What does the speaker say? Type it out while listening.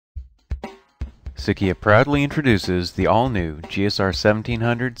SOKKIA proudly introduces the all-new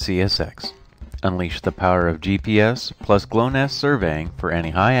GSR1700 CSX. Unleash the power of GPS plus GLONASS surveying for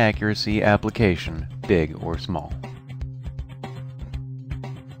any high-accuracy application, big or small.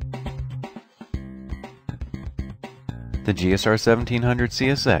 The GSR1700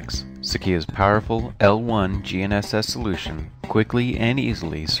 CSX, SOKKIA's powerful L1 GNSS solution, quickly and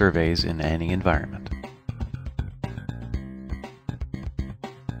easily surveys in any environment.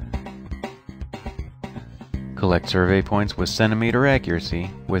 Collect survey points with centimeter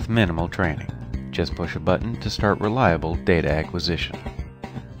accuracy with minimal training. Just push a button to start reliable data acquisition.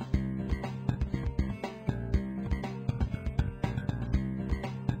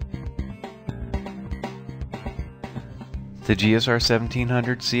 The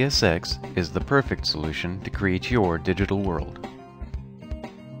GSR1700 CSX is the perfect solution to create your digital world.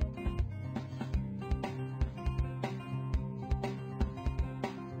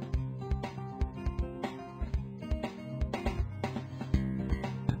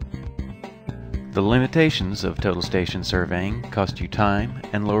 The limitations of total station surveying cost you time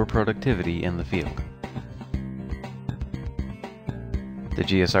and lower productivity in the field. The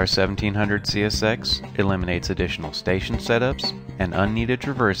GSR1700 CSX eliminates additional station setups and unneeded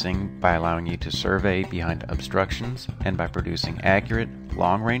traversing by allowing you to survey behind obstructions and by producing accurate,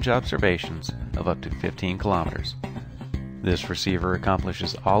 long-range observations of up to 15 kilometers. This receiver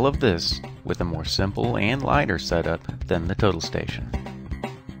accomplishes all of this with a more simple and lighter setup than the total station.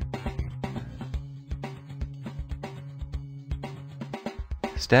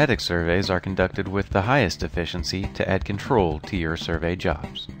 Static surveys are conducted with the highest efficiency to add control to your survey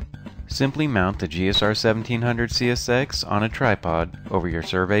jobs. Simply mount the GSR1700 CSX on a tripod over your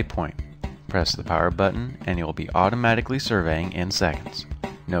survey point. Press the power button and you'll be automatically surveying in seconds.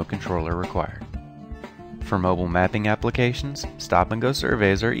 No controller required. For mobile mapping applications, stop-and-go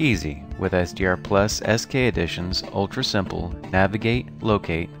surveys are easy with SDR Plus SK Edition's ultra-simple Navigate,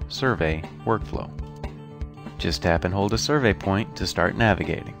 Locate, Survey workflow. Just tap and hold a survey point to start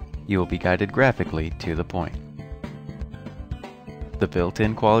navigating. You will be guided graphically to the point. The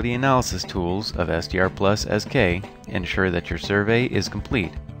built-in quality analysis tools of SDR Plus SK ensure that your survey is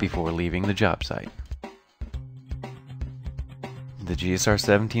complete before leaving the job site. The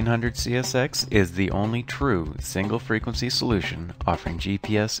GSR1700 CSX is the only true single-frequency solution offering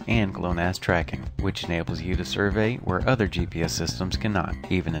GPS and GLONASS tracking, which enables you to survey where other GPS systems cannot,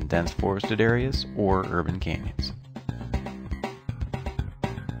 even in dense forested areas or urban canyons.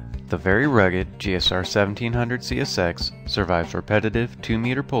 The very rugged GSR1700 CSX survives repetitive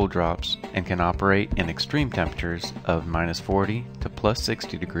 2-meter pole drops and can operate in extreme temperatures of -40 to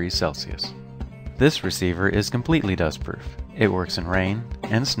 +60 degrees Celsius. This receiver is completely dustproof. It works in rain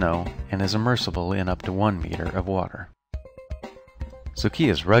and snow and is immersible in up to 1 meter of water.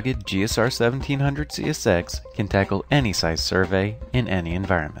 SOKKIA's rugged GSR1700 CSX can tackle any size survey in any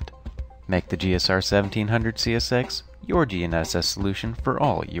environment. Make the GSR1700 CSX your GNSS solution for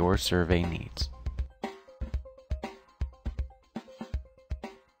all your survey needs.